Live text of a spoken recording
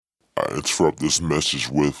interrupt this message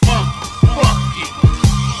with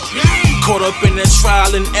caught up in the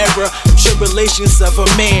trial and error, tribulations of a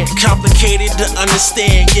man, complicated to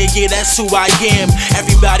understand. Yeah, that's who I am.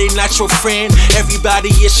 Everybody not your friend,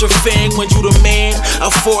 everybody is your fan. When you the man,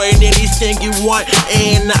 affording anything you want,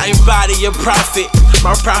 and not embody your profit.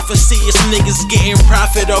 My prophecy is niggas getting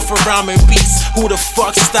profit off of rhyming beats. Who the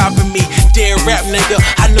fuck stopping me? Dead rap nigga,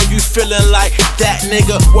 I know you feeling like that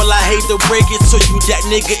nigga. Well, I hate to break it to you, that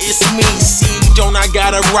nigga is me. See, don't I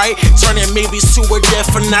got it right? Turning maybe to a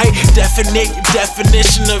definite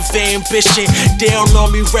definition of ambition. They don't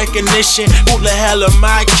know me recognition. Who the hell am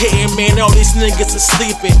I kidding, man? All these niggas are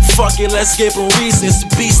sleeping. Fuck it, let's give them reasons.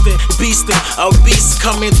 Beastin', a beast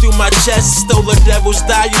coming through my chest. Stole the devil's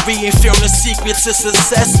diary and found the secret to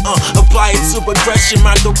success. Apply it to progression.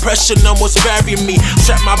 My depression almost buried me.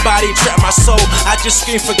 Trap my body, trap my soul. I just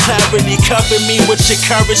scream for clarity. Cover me with your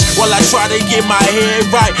courage while I try to get my head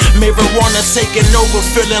right. Marijuana taking over,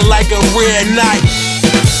 feeling like a red night.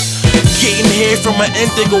 Getting here from an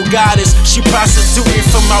indigo goddess. She prostituting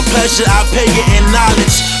for my pleasure, I pay it in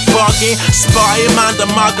knowledge. Bargain, sparring, mind the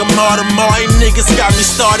martin. Niggas got me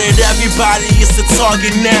started, everybody is the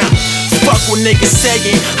target now. Fuck what niggas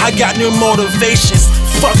saying, I got new motivations.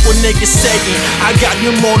 Fuck what niggas saying, I got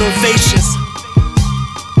new motivations.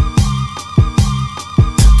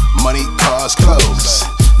 Money, cars, clothes,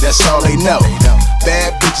 that's all they know.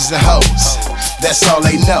 Bad bitches and hoes, that's all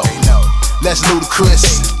they know. That's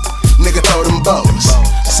ludicrous. Nigga throw them bows.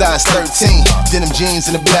 Size 13, denim jeans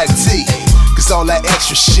and a black tee. Cause all that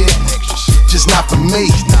extra shit, just not for me.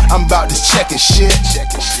 I'm about this checking shit,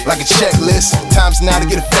 like a checklist. Time's now to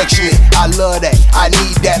get affectionate. I love that, I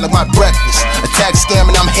need that like my breakfast. Attack scam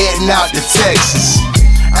and I'm heading out to Texas.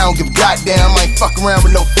 I don't give a goddamn, I ain't fuck around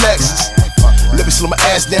with no flexes. Let me slow my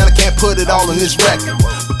ass down, I can't put it all on this record.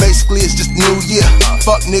 But basically it's just a new year.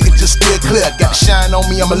 Fuck nigga, just steer clear. Got the shine on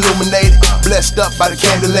me, I'm illuminated. Blessed up by the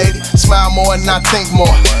candle lady. Smile more and I think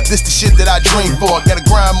more. This the shit that I dream for. Gotta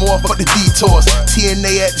grind more, fuck the detours.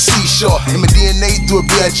 TNA at the seashore. And my DNA through a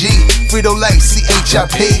B.I.G. Frito Lay,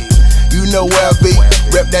 C.H.I.P. You know where I be.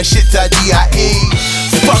 Rep that shit to D.I.E.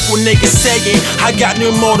 Fuck what niggas saying, I got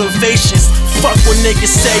new motivations. Fuck what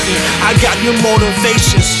niggas saying, I got new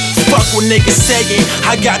motivations. Fuck what niggas saying,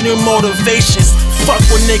 I got new motivations. Fuck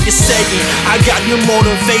what niggas saying, I got new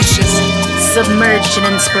motivations. Submerged in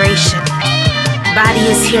inspiration. Body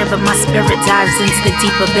is here, but my spirit dives into the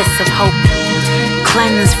deep abyss of hope.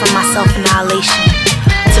 Cleansed from my self-annihilation.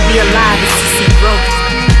 To be alive is to see growth.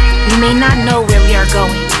 We may not know where we are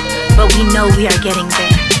going, but we know we are getting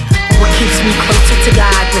there. What keeps me closer to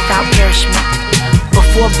God without perishment?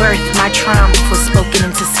 Before birth, my triumph was spoken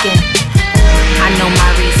into skin. I know my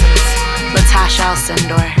reasons. Latasha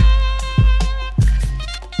Alcindor.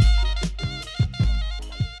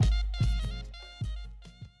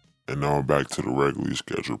 and now I'm back to the regularly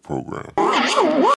scheduled program.